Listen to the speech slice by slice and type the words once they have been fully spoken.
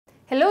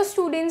Hello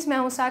students, मैं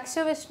हूं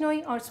साक्षी विश्नोई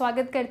और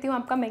स्वागत करती हूं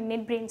आपका मैग्नेट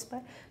ब्रेन्स पर,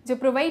 जो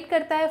प्रोवाइड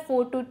करता है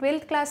 4 to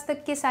 12th क्लास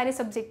तक के सारे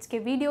सब्जेक्ट्स के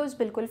वीडियोस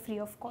बिल्कुल free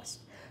of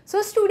cost.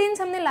 So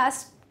students, हमने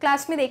लास्ट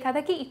क्लास में देखा था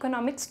कि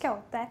इकोनॉमिक्स क्या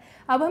होता है।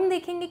 अब हम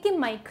देखेंगे कि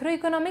micro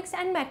economics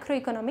and macro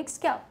economics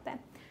क्या होता है।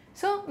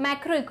 सो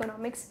macro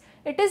economics,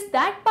 it is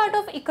that part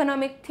of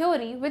economic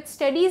theory which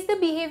studies the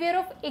behaviour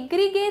of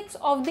aggregates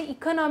of the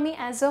economy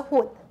as a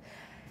whole.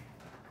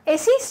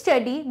 ऐसी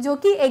स्टडी जो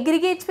कि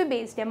एग्रीगेट्स पे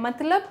बेस्ड है,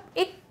 मतलब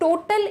एक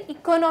टोटल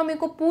इकोनॉमी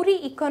को, पूरी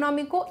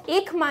इकोनॉमी को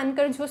एक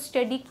मानकर जो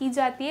स्टडी की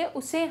जाती है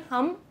उसे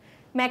हम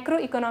मैक्रो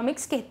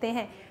इकोनॉमिक्स कहते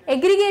हैं।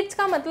 एग्रीगेट्स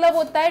का मतलब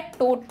होता है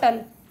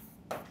टोटल,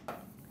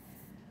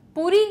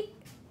 पूरी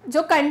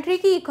जो कंट्री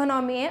की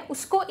इकोनॉमी है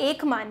उसको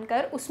एक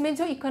मानकर, उसमें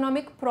जो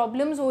इकोनॉमिक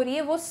प्रॉब्लम्स हो रही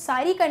है वो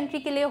सारी कंट्री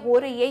के लिए हो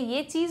रही है,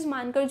 ये चीज़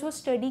मानकर जो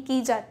स्टडी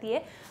की जाती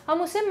है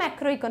हम उसे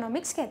मैक्रो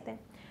इकोनॉमिक्स कहते हैं।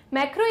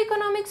 मैक्रो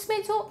इकोनॉमिक्स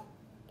में जो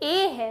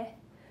ए है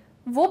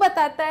वो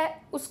बताता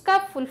है, उसका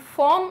फुल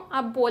फॉर्म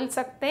आप बोल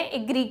सकते हैं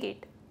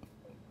एग्रीगेट।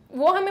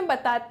 वो हमें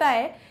बताता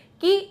है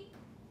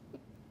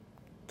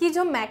कि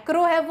जो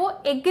मैक्रो है वो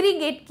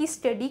एग्रीगेट की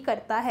स्टडी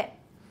करता है।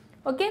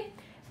 Okay,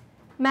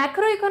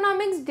 macro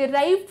economics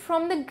derived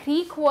from the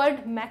Greek word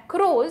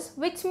macros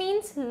which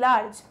means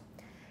large.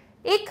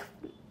 एक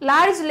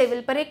लार्ज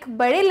लेवल पर, एक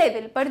बड़े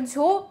लेवल पर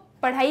जो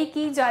पढ़ाई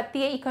की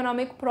जाती है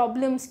इकोनॉमिक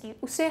प्रॉब्लम्स की,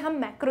 उसे हम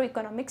मैक्रो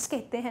इकोनॉमिक्स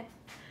कहते हैं।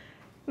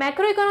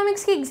 मैक्रो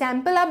इकोनॉमिक्स की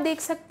एग्जाम्पल आप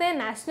देख सकते हैं,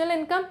 national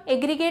income,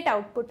 aggregate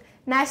output.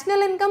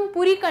 National income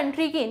पूरी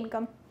कंट्री की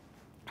इनकम।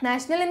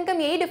 नेशनल इनकम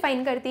यही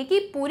डिफाइन करती है कि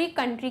पूरी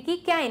कंट्री की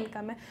क्या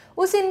इनकम है।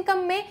 उस इनकम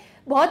में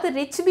बहुत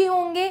रिच भी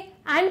होंगे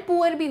एंड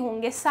पुअर भी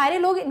होंगे, सारे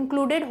लोग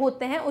इंक्लूडेड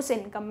होते हैं उस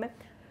इनकम में।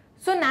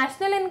 सो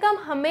नेशनल इनकम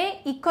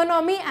हमें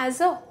इकोनॉमी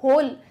एज अ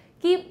होल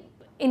की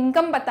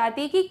इनकम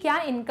बताती है कि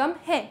क्या इनकम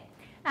है।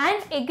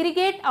 And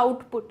aggregate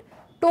output,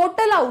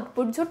 total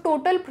output, जो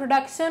टोटल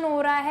प्रोडक्शन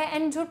हो रहा है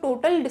एंड जो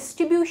टोटल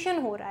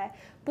डिस्ट्रीब्यूशन हो रहा है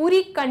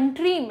पूरी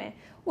कंट्री में,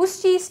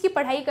 उस चीज़ की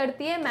पढ़ाई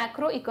करती है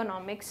मैक्रो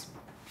इकोनॉमिक्स।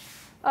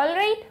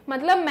 ऑलराइट,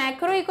 मतलब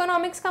मैक्रो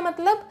इकोनॉमिक्स का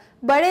मतलब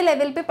बड़े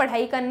लेवल पे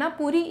पढ़ाई करना,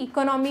 पूरी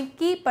इकोनॉमी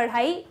की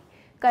पढ़ाई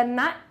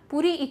करना,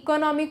 पूरी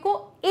इकोनॉमी को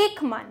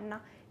एक मानना,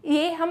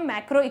 ये हम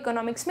मैक्रो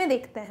इकोनॉमिक्स में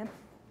देखते हैं।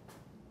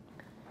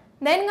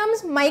 Then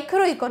comes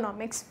micro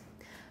economics.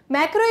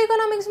 Macro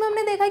economics में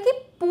हमने देखा कि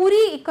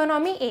पूरी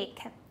इकोनॉमी एक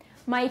है।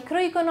 माइक्रो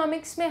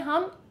इकोनॉमिक्स में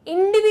हम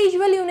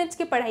इंडिविजुअल यूनिट्स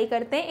की पढ़ाई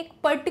करते हैं, एक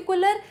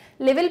पर्टिकुलर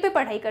लेवल पे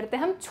पढ़ाई करते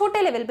हैं, हम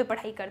छोटे लेवल पे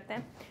पढ़ाई करते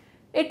हैं।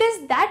 It is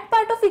that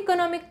part of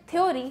economic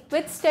theory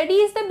which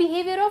studies the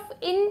behaviour of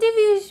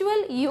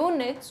individual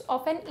units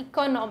of an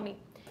economy.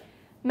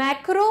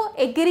 Macro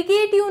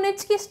aggregate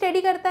units की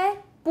स्टडी करता है,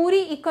 पूरी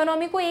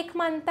इकोनॉमी को एक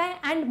मानता है,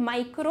 एंड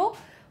माइक्रो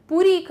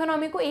पूरी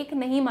इकोनॉमी को एक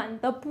नहीं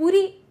मानता।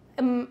 पूरी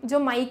जो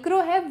माइक्रो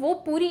है वो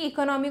पूरी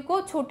इकोनॉमी को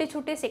छोटे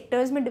छोटे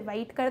सेक्टर्स में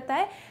डिवाइड करता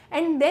है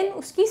एंड देन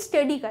उसकी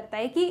स्टडी करता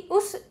है कि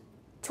उस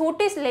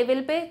छोटे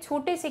लेवल पे,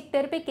 छोटे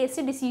सेक्टर पे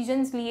कैसे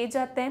डिसीजंस लिए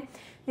जाते हैं,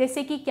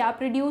 जैसे कि क्या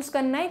प्रोड्यूस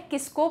करना है,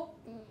 किसको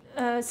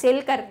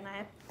सेल करना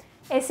है।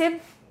 ऐसे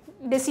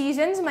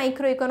डिसीजंस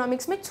माइक्रो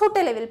इकोनॉमिक्स में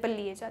छोटे लेवल पर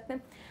लिए जाते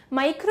हैं।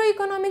 माइक्रो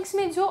इकोनॉमिक्स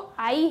में जो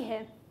आई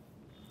है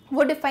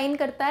वो डिफाइन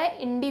करता है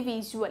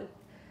इंडिविजुअल।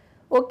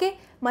 ओके,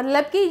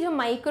 मतलब कि जो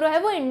माइक्रो है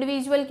वो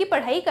इंडिविजुअल की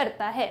पढ़ाई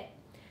करता है।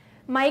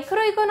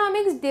 Micro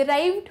economics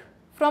derived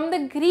from the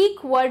Greek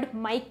word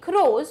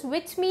माइक्रोज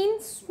which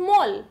means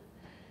small.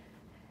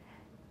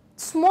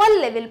 Small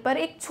level पर,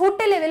 एक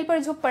छोटे लेवल पर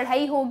जो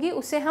पढ़ाई होगी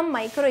उसे हम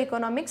माइक्रो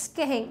इकोनॉमिक्स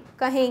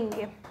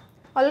कहेंगे।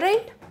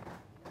 Alright,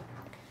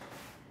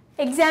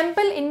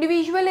 example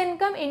individual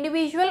income,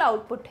 individual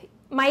output.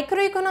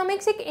 Micro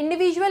economics एक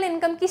इंडिविजुअल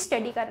इनकम की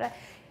स्टडी कर रहा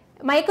है।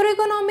 माइक्रो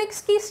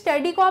इकोनॉमिक्स की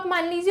स्टडी को आप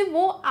मान लीजिए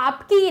वो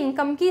आपकी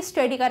इनकम की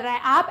स्टडी कर रहा है।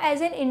 आप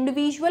एज एन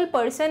इंडिविजुअल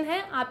पर्सन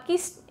हैं, आपकी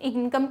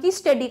इनकम की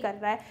स्टडी कर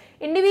रहा है।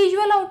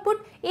 इंडिविजुअल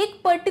आउटपुट, एक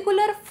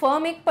पर्टिकुलर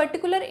फर्म, एक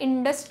पर्टिकुलर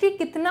इंडस्ट्री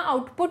कितना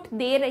आउटपुट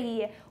दे रही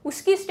है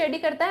उसकी स्टडी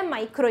करता है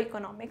माइक्रो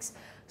इकोनॉमिक्स।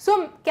 सो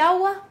क्या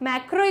हुआ,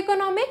 मैक्रो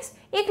इकोनॉमिक्स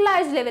एक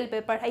लार्ज लेवल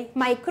पर पढ़ाई,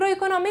 माइक्रो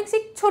इकोनॉमिक्स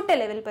एक छोटे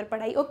लेवल पर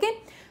पढ़ाई। ओके,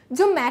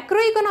 जो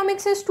मैक्रो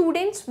इकोनॉमिक्स है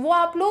स्टूडेंट्स, वो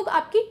आप लोग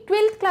आपकी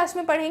 12th क्लास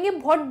में पढ़ेंगे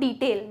बहुत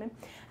डिटेल में।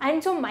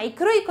 एंड जो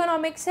माइक्रो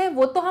इकोनॉमिक्स है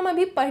वो तो हम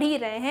अभी पढ़ ही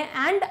रहे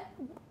हैं, एंड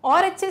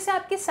और अच्छे से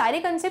आपके सारे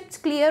कंसेप्ट्स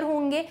क्लियर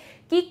होंगे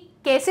कि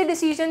कैसे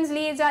डिसीजंस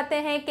लिए जाते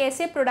हैं,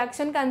 कैसे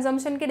प्रोडक्शन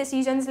कंजम्पशन के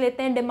डिसीजंस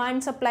लेते हैं,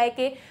 डिमांड सप्लाई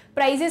के,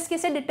 प्राइजेस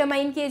कैसे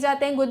डिटरमाइन किए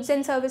जाते हैं गुड्स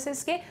एंड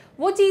सर्विसेज के,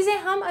 वो चीज़ें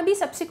हम अभी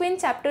सब्सिक्वेंट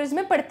चैप्टर्स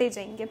में पढ़ते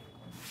जाएंगे।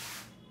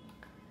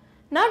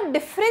 Now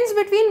difference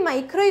between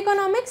micro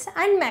economics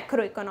and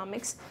macro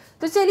economics.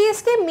 तो चलिए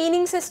इसके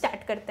मीनिंग से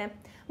स्टार्ट करते हैं।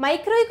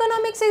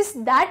 Microeconomics is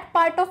that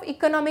part of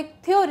economic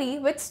theory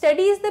which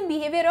studies the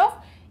behavior of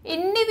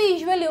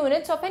individual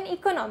units of an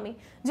economy।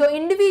 जो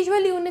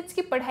individual units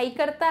की पढ़ाई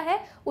करता है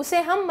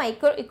उसे हम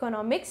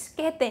microeconomics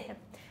कहते हैं।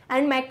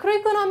 And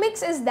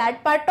macroeconomics is that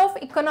part of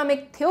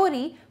economic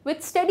theory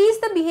which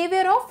studies the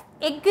behavior of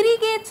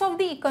aggregates of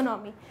the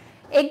economy।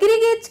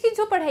 Aggregates की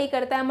जो पढ़ाई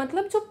करता है,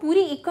 मतलब जो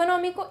पूरी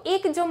इकोनॉमी को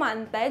एक जो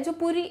मानता है, जो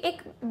पूरी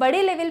एक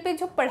बड़े लेवल पे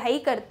जो पढ़ाई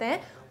करते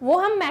हैं वो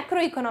हम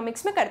मैक्रो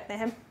इकोनॉमिक्स में करते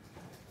हैं।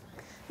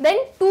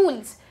 देन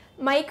टूल्स,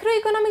 माइक्रो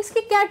इकोनॉमिक्स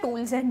के क्या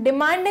टूल्स हैं?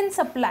 Demand and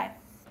supply.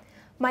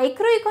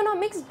 Micro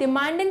economics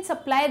demand and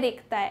supply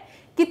देखता है,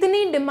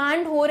 कितनी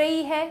डिमांड हो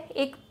रही है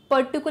एक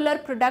पर्टिकुलर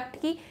प्रोडक्ट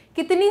की,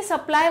 कितनी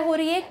सप्लाई हो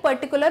रही है एक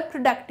पर्टिकुलर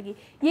प्रोडक्ट की,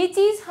 ये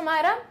चीज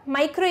हमारा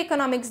माइक्रो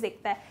इकोनॉमिक्स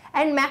देखता है।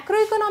 And macro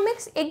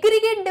economics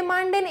aggregate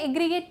demand and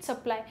aggregate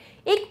supply,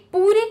 एक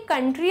पूरे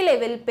कंट्री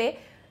लेवल पे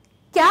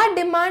क्या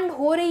डिमांड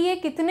हो रही है,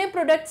 कितने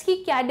प्रोडक्ट्स की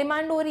क्या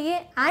डिमांड हो रही है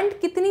एंड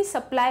कितनी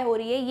सप्लाई हो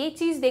रही है, ये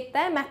चीज देखता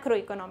है macro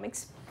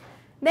economics.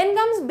 Then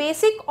comes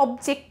basic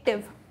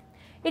objective,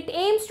 it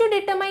aims to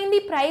determine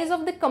the price of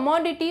the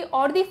commodity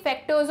और द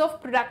फैक्टर्स ऑफ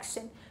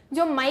प्रोडक्शन।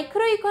 जो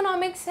माइक्रो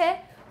इकोनॉमिक्स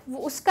है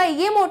उसका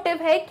ये मोटिव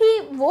है कि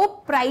वो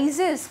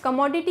प्राइजेस,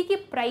 कमोडिटी की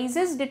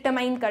प्राइजेस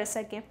डिटरमाइन कर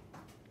सके,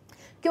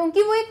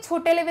 क्योंकि वो एक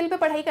छोटे लेवल पे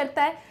पढ़ाई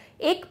करता है,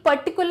 एक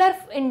पर्टिकुलर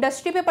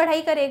इंडस्ट्री पे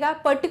पढ़ाई करेगा,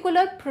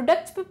 पर्टिकुलर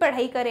प्रोडक्ट्स पे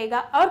पढ़ाई करेगा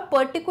और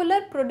पर्टिकुलर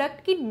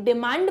प्रोडक्ट की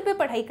डिमांड पे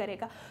पढ़ाई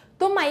करेगा।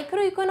 तो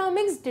माइक्रो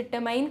इकोनॉमिक्स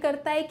डिटरमाइन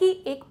करता है कि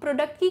एक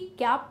प्रोडक्ट की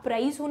क्या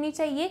प्राइस होनी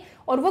चाहिए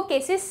और वो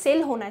कैसे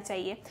सेल होना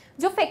चाहिए।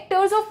 जो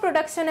फैक्टर्स ऑफ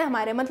प्रोडक्शन है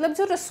हमारे, मतलब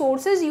जो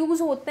रिसोर्सेज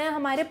यूज होते हैं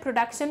हमारे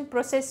प्रोडक्शन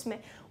प्रोसेस में,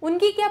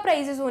 उनकी क्या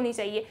प्राइसेस होनी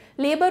चाहिए,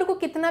 लेबर को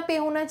कितना पे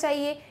होना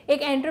चाहिए,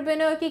 एक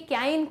एंटरप्रेन्योर की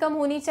क्या इनकम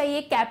होनी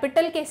चाहिए,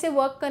 कैपिटल कैसे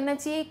वर्क करना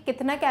चाहिए,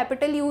 कितना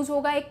कैपिटल यूज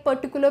होगा एक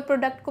पर्टिकुलर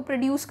प्रोडक्ट को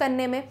प्रोड्यूस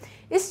करने में,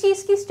 इस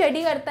चीज़ की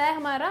स्टडी करता है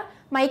हमारा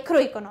micro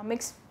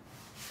economics.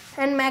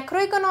 And macro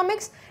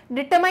economics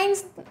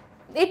determines,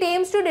 it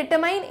aims to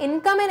determine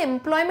income and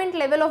employment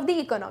level of the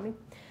economy।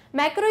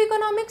 Macro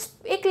economics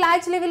एक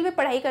लार्ज लेवल पे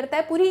पढ़ाई करता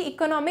है, पूरी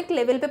इकोनॉमिक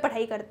लेवल पे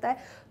पढ़ाई करता है,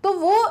 तो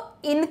वो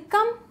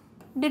इनकम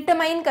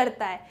डिटरमाइन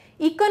करता है,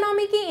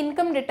 इकोनॉमी की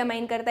इनकम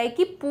डिटरमाइन करता है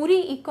कि पूरी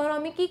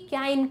इकोनॉमी की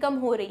क्या इनकम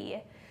हो रही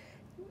है।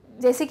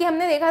 जैसे कि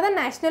हमने देखा था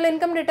नेशनल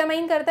इनकम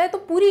डिटरमाइन करता है, तो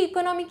पूरी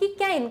इकोनॉमी की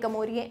क्या इनकम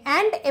हो रही है।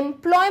 And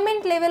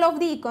employment level of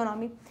the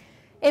economy,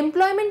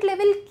 employment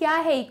level क्या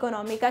है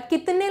इकोनॉमी का,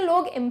 कितने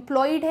लोग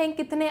एम्प्लॉयड हैं,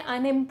 कितने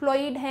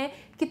अनएम्प्लॉयड हैं,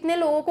 कितने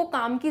लोगों को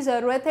काम की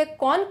ज़रूरत है,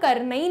 कौन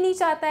करना ही नहीं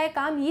चाहता है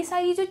काम, ये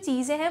सारी जो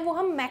चीज़ें हैं वो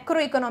हम मैक्रो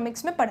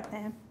इकोनॉमिक्स में पढ़ते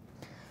हैं।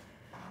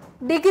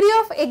 Degree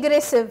of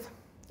aggressive,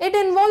 it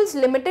involves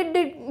limited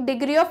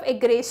degree of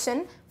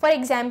aggression. For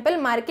example,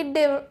 market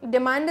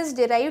demand is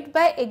derived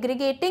bye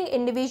aggregating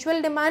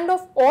individual demand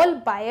of all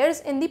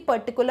buyers in the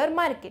particular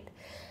market.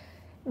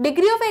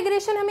 Degree of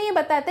aggression हमें ये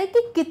बताता है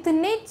कि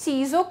कितने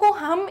चीज़ों को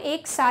हम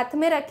एक साथ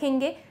में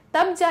रखेंगे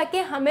तब जाके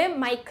हमें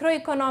माइक्रो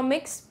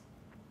इकोनॉमिक्स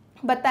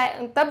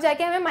तब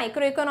जाके हमें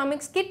माइक्रो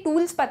इकोनॉमिक्स के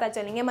टूल्स पता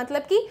चलेंगे।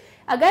 मतलब कि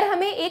अगर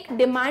हमें एक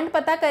डिमांड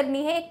पता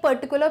करनी है एक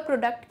पर्टिकुलर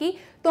प्रोडक्ट की,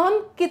 तो हम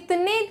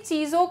कितने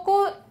चीज़ों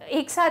को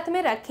एक साथ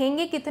में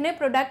रखेंगे, कितने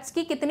प्रोडक्ट्स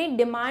की कितनी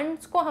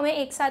डिमांड्स को हमें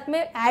एक साथ में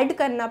ऐड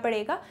करना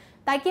पड़ेगा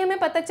ताकि हमें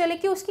पता चले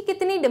कि उसकी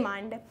कितनी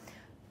डिमांड है।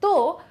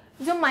 तो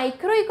जो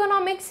माइक्रो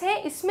इकोनॉमिक्स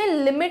है इसमें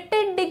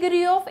लिमिटेड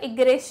डिग्री ऑफ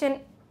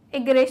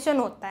एग्रेशन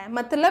होता है,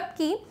 मतलब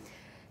कि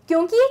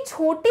क्योंकि ये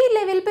छोटी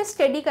लेवल पे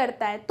स्टडी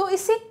करता है तो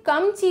इसे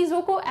कम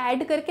चीज़ों को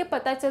ऐड करके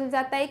पता चल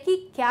जाता है कि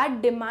क्या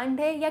डिमांड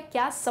है या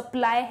क्या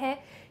सप्लाई है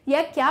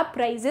या क्या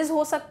प्राइजेस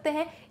हो सकते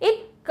हैं।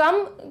 एक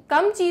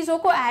कम चीज़ों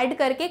को ऐड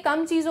करके,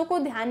 कम चीज़ों को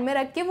ध्यान में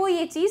रख के वो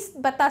ये चीज़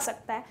बता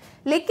सकता है।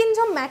 लेकिन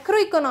जो मैक्रो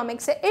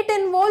इकोनॉमिक्स है, it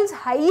involves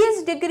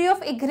highest degree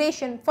of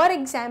aggression. For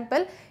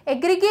example,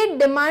 aggregate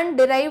demand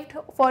derived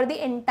for the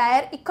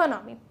entire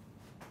economy.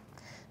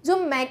 जो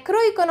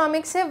मैक्रो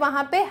इकोनॉमिक्स है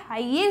वहाँ पे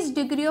हाईएस्ट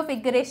डिग्री ऑफ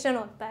एग्रेशन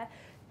होता है।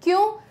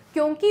 क्यों?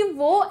 क्योंकि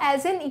वो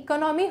एज एन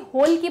इकोनॉमी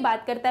होल की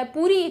बात करता है,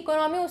 पूरी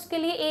इकोनॉमी उसके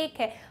लिए एक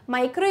है।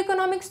 माइक्रो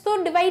इकोनॉमिक्स तो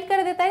डिवाइड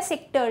कर देता है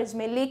सेक्टर्स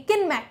में,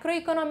 लेकिन मैक्रो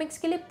इकोनॉमिक्स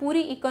के लिए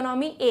पूरी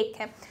इकोनॉमी एक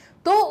है,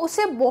 तो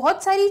उसे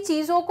बहुत सारी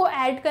चीज़ों को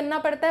ऐड करना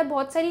पड़ता है,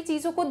 बहुत सारी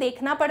चीज़ों को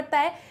देखना पड़ता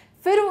है,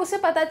 फिर उसे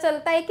पता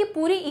चलता है कि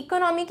पूरी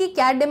इकोनॉमी की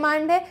क्या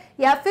डिमांड है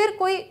या फिर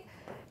कोई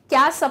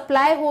क्या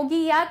सप्लाई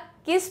होगी या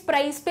किस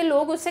प्राइस पे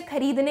लोग उसे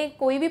खरीदने,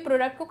 कोई भी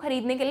प्रोडक्ट को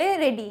खरीदने के लिए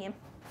रेडी हैं।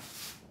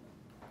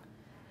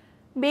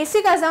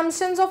 Basic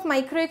assumptions of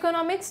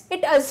microeconomics,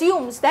 it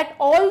assumes that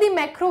all the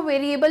macro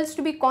variables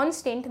to be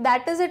constant,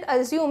 that is, it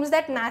assumes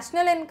that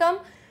national income,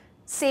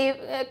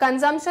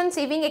 consumption,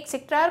 saving,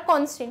 etc. are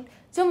constant.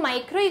 जो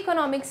माइक्रो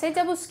इकोनॉमिक्स है,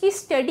 जब उसकी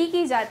स्टडी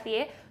की जाती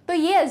है तो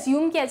ये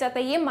अज्यूम किया जाता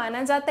है, ये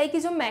माना जाता है कि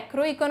जो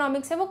मैक्रो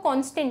इकोनॉमिक्स है वो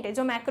कांस्टेंट है,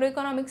 जो मैक्रो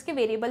इकोनॉमिक्स के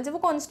वेरिएबल्स है वो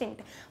कांस्टेंट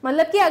है।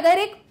 मतलब कि अगर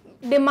एक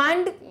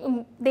डिमांड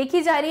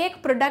देखी जा रही है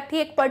एक प्रोडक्ट की,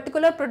 एक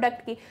पर्टिकुलर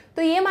प्रोडक्ट की,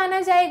 तो ये माना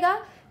जाएगा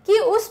कि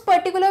उस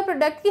पर्टिकुलर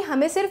प्रोडक्ट की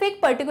हमें सिर्फ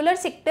एक पर्टिकुलर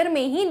सेक्टर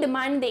में ही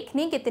डिमांड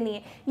देखनी कितनी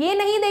है, ये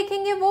नहीं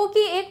देखेंगे वो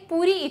कि एक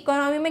पूरी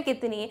इकोनॉमी में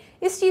कितनी है,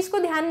 इस चीज़ को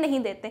ध्यान नहीं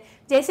देते।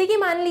 जैसे कि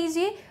मान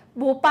लीजिए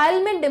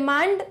भोपाल में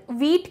डिमांड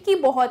वीट की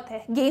बहुत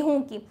है, गेहूं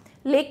की,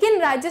 लेकिन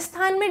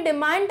राजस्थान में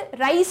डिमांड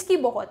राइस की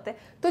बहुत है,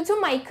 तो जो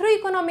माइक्रो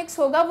इकोनॉमिक्स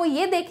होगा वो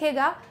ये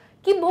देखेगा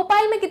कि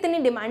भोपाल में कितनी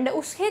डिमांड है,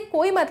 उसके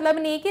कोई मतलब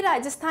नहीं है कि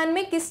राजस्थान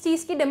में किस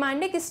चीज़ की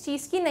डिमांड है किस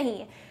चीज़ की नहीं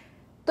है।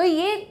 तो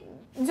ये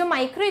जो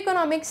माइक्रो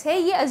इकोनॉमिक्स है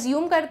ये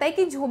अज्यूम करता है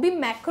कि जो भी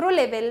मैक्रो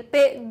लेवल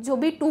पे जो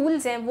भी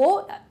टूल्स हैं वो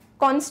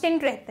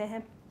कांस्टेंट रहते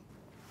हैं।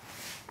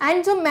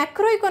 एंड जो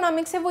मैक्रो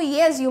इकोनॉमिक्स है वो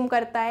ये अज्यूम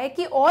करता है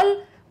कि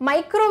all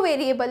micro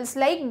variables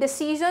like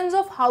decisions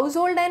of house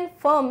hold and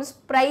firms,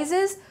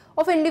 prices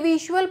of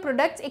individual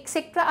products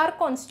etcetera are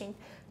constant.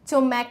 जो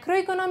मैक्रो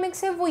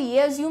इकोनॉमिक्स है वो ये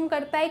अज्यूम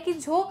करता है कि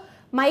जो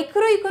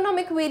माइक्रो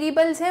इकोनॉमिक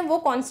वेरिएबल्स हैं वो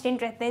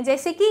कांस्टेंट रहते हैं,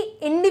 जैसे कि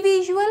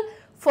इंडिविजुअल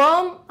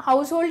फर्म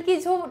हाउस होल्ड की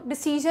जो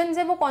डिसीजंस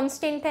है वो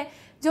कांस्टेंट है।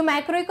 जो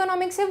मैक्रो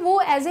इकोनॉमिक्स है वो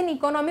एज एन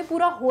इकोनॉमी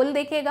पूरा होल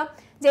देखेगा,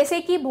 जैसे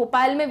कि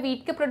भोपाल में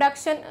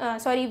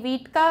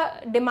वीट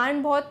का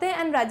डिमांड बहुत है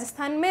एंड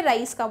राजस्थान में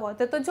राइस का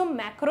बहुत है। तो जो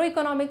मैक्रो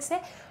इकोनॉमिक्स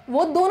है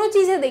वो दोनों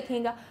चीज़ें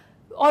देखेगा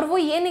और वो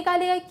ये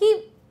निकालेगा कि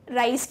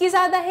राइस की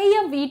ज़्यादा है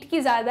या वीट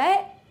की ज़्यादा है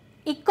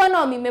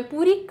इकोनॉमी में,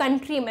 पूरी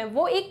कंट्री में।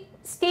 वो एक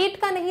स्टेट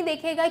का नहीं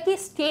देखेगा कि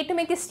स्टेट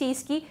में किस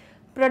चीज़ की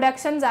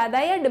प्रोडक्शन ज़्यादा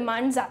है या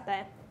डिमांड ज़्यादा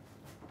है।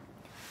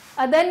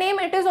 Other name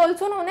it is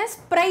also known as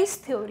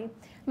price theory.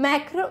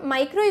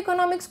 Micro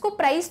economics को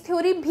प्राइस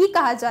थ्योरी भी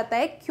कहा जाता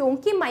है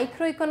क्योंकि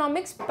माइक्रो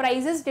इकोनॉमिक्स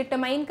प्राइजेस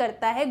डिटरमाइन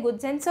करता है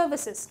गुड्स एंड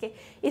सर्विसेज के,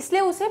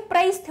 इसलिए उसे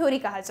प्राइस थ्योरी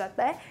कहा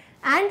जाता है।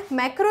 And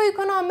macro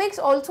economics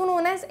also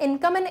known as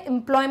income and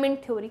employment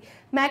theory.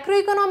 Macro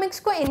economics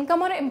को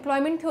इनकम और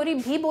एम्प्लॉयमेंट थ्योरी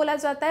भी बोला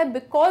जाता है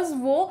बिकॉज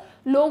वो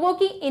लोगों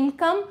की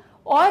इनकम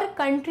और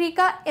कंट्री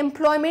का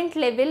एम्प्लॉयमेंट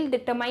लेवल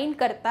डिटरमाइन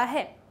करता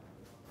है।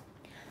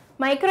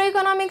 माइक्रो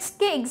इकोनॉमिक्स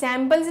के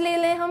एग्जाम्पल्स ले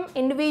लें हम।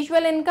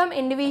 Individual income,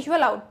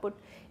 individual output.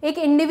 एक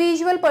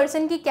इंडिविजुअल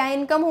पर्सन की क्या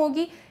इनकम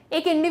होगी,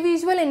 एक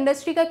इंडिविजुअल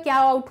इंडस्ट्री का क्या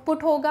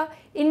आउटपुट होगा,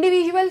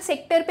 इंडिविजुअल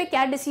सेक्टर पे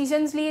क्या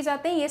डिसीजंस लिए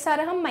जाते हैं, ये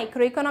सारा हम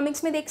माइक्रो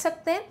इकोनॉमिक्स में देख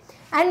सकते हैं।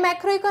 And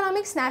macro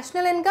economics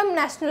national income,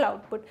 national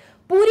output.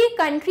 पूरी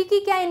कंट्री की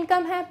क्या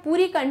इनकम है,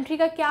 पूरी कंट्री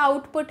का क्या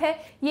आउटपुट है,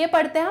 ये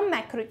पढ़ते हैं हम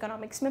मैक्रो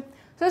इकोनॉमिक्स में।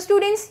 तो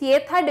स्टूडेंट्स ये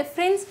था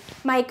difference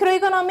micro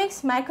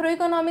economics macro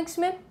economics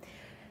में।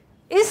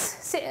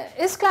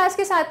 इस क्लास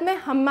के साथ में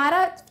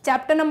हमारा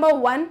chapter number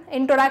 1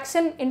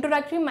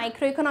 introductory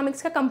micro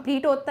economics का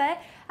कंप्लीट होता है।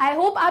 आई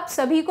होप आप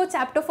सभी को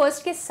चैप्टर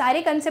 1 के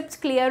सारे कंसेप्ट्स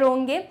क्लियर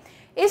होंगे।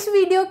 इस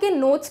वीडियो के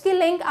नोट्स की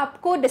लिंक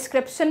आपको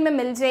डिस्क्रिप्शन में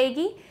मिल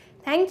जाएगी।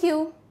 Thank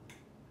you.